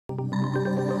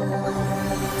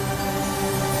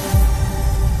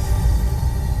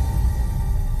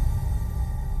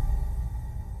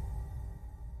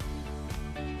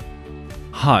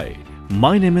Hi,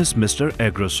 my name is Mr.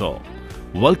 Agrosaw.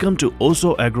 Welcome to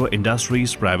Oso Agro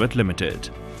Industries Private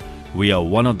Limited. We are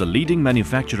one of the leading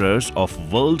manufacturers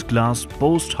of world-class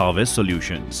post-harvest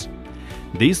solutions.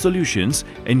 These solutions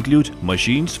include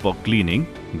machines for cleaning,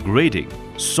 grading,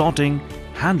 sorting,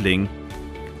 handling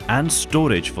and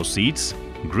storage for seeds,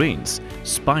 grains,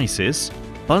 spices,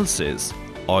 pulses,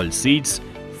 oilseeds,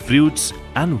 fruits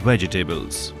and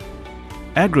vegetables.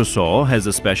 Agrosaw has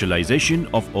a specialization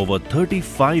of over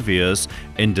 35 years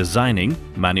in designing,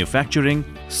 manufacturing,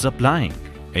 supplying,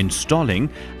 installing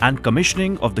and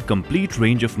commissioning of the complete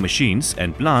range of machines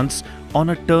and plants on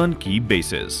a turnkey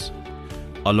basis.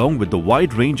 Along with the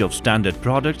wide range of standard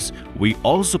products, we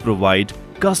also provide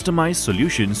customized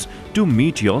solutions to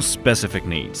meet your specific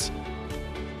needs.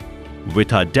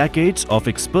 With our decades of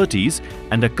expertise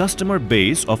and a customer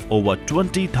base of over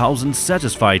 20,000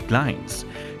 satisfied clients,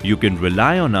 you can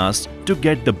rely on us to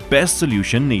get the best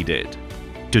solution needed.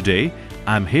 Today,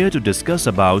 I'm here to discuss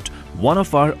about one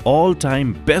of our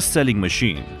all-time best-selling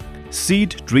machine,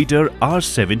 Seed Treater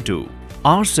R7-2.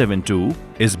 R7-2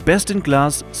 is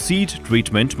best-in-class seed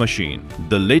treatment machine.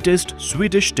 The latest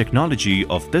Swedish technology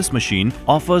of this machine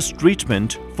offers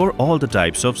treatment for all the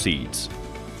types of seeds.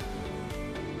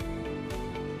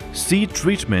 Seed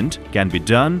treatment can be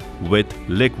done with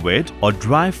liquid or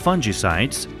dry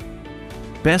fungicides,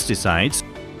 pesticides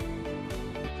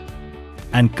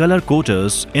and color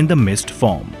coaters in the mist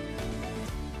form.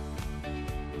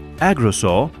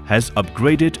 Agrosaw has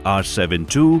upgraded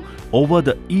R7-2 over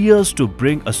the years to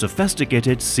bring a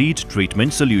sophisticated seed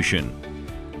treatment solution.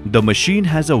 The machine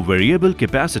has a variable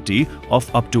capacity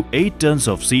of up to 8 tons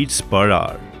of seeds per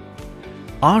hour.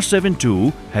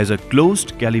 R7-2 has a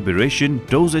closed calibration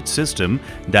dosage system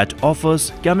that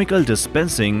offers chemical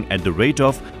dispensing at the rate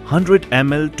of 100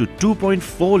 ml to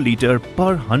 2.4 liter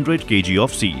per 100 kg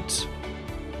of seeds.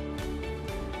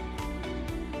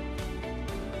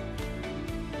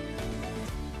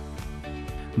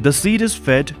 The seed is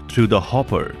fed through the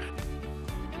hopper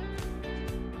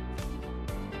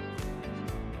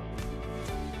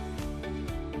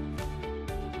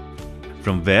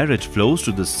from where it flows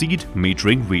to the seed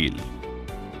metering wheel.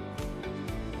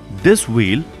 This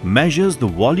wheel measures the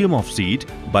volume of seed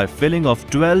by filling of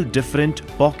 12 different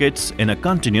pockets in a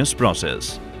continuous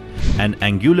process. An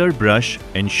angular brush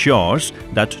ensures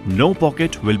that no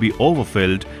pocket will be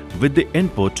overfilled with the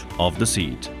input of the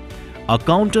seed. A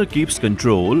counter keeps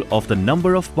control of the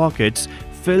number of pockets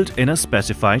filled in a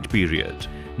specified period.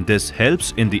 This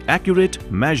helps in the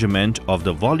accurate measurement of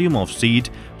the volume of seed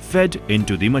fed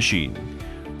into the machine.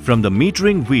 From the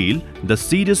metering wheel, the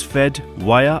seed is fed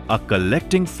via a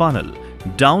collecting funnel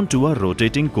down to a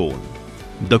rotating cone.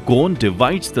 The cone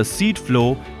divides the seed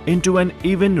flow into an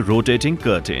even rotating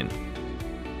curtain.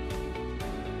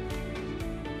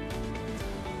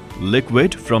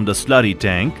 Liquid from the slurry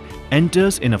tank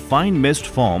enters in a fine mist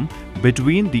form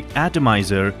between the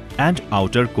atomizer and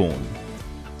outer cone.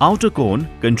 Outer cone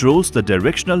controls the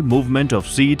directional movement of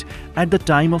seed at the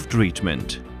time of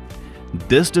treatment.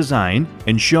 This design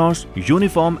ensures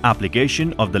uniform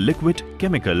application of the liquid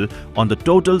chemical on the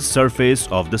total surface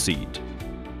of the seed.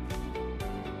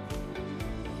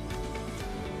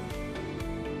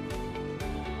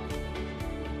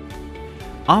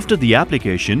 After the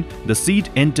application, the seed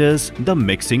enters the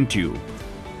mixing tube.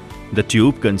 The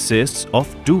tube consists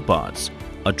of two parts,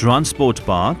 a transport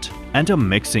part and a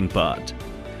mixing part.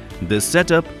 This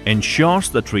setup ensures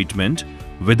the treatment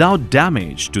without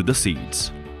damage to the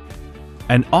seeds.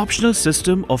 An optional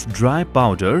system of dry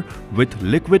powder with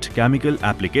liquid chemical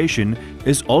application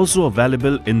is also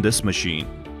available in this machine.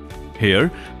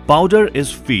 Here, powder is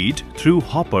fed through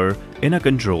hopper in a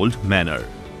controlled manner.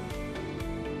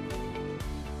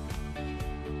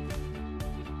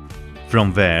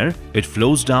 From where it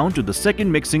flows down to the second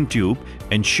mixing tube,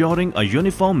 ensuring a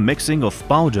uniform mixing of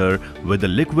powder with the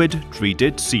liquid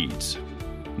treated seeds.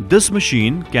 This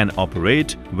machine can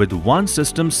operate with one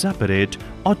system separate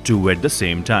or two at the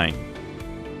same time.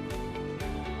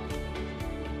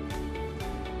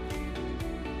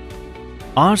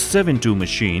 R7-2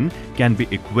 machine can be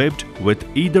equipped with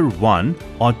either one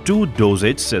or two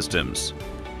dosage systems.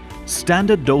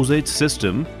 Standard dosage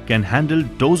system can handle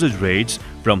dosage rates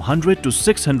from 100 to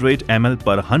 600 ml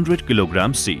per 100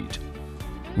 kg seed,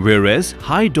 whereas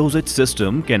high dosage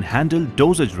system can handle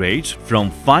dosage rates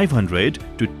from 500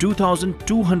 to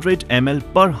 2200 ml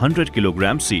per 100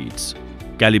 kg seeds.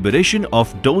 Calibration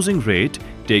of dosing rate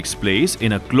takes place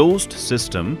in a closed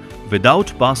system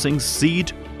without passing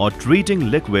seed or treating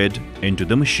liquid into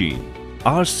the machine.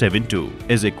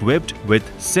 R7-2 is equipped with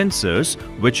sensors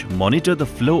which monitor the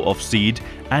flow of seed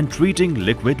and treating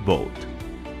liquid both.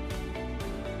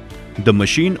 The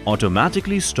machine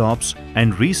automatically stops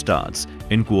and restarts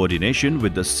in coordination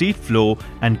with the seed flow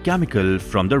and chemical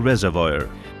from the reservoir.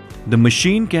 The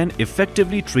machine can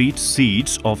effectively treat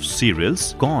seeds of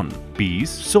cereals, corn, peas,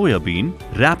 soybean,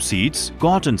 rapeseeds,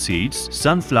 cotton seeds,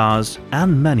 sunflowers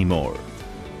and many more.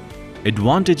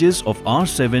 Advantages of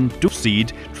R7-2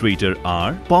 seed treater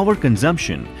are power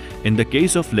consumption. In the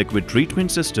case of liquid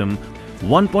treatment system,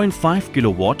 1.5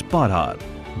 kilowatt per hour,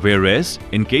 whereas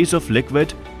in case of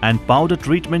liquid and powder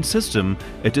treatment system,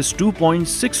 it is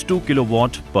 2.62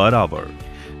 kilowatt per hour.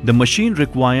 The machine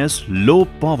requires low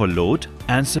power load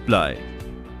and supply.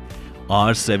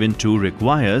 R7-2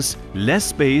 requires less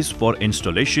space for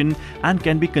installation and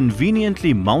can be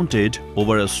conveniently mounted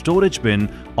over a storage bin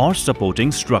or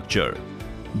supporting structure.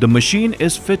 The machine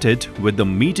is fitted with the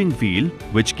meeting wheel,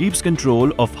 which keeps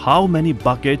control of how many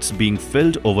buckets being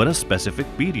filled over a specific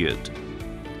period.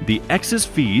 The excess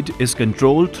feed is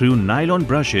controlled through nylon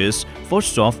brushes for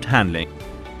soft handling.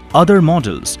 Other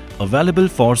models available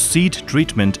for seed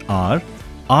treatment are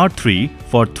R3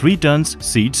 for 3 tons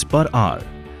seeds per hour,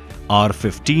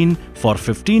 R15 for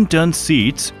 15 tons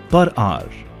seeds per hour.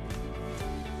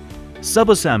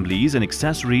 Sub-assemblies and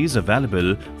accessories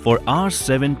available for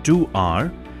R7-2 are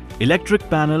electric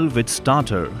panel with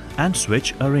starter and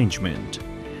switch arrangement.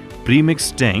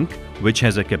 Premix tank, which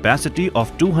has a capacity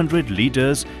of 200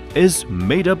 liters, is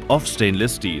made up of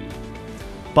stainless steel.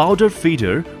 Powder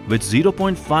feeder with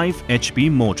 0.5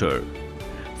 HP motor.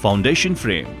 Foundation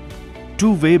frame.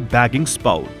 Two-way bagging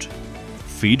spout.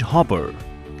 Feed hopper.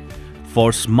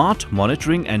 For smart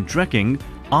monitoring and tracking,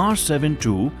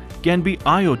 R7-2 can be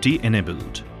IoT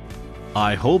enabled.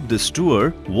 I hope this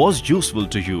tour was useful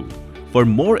to you. For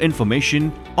more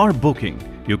information or booking,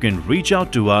 you can reach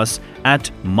out to us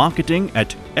at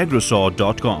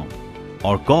marketing@agrosaw.com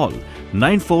or call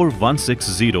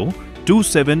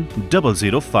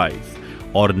 94160-27005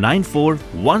 or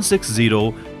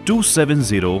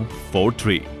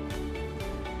 94160-27043.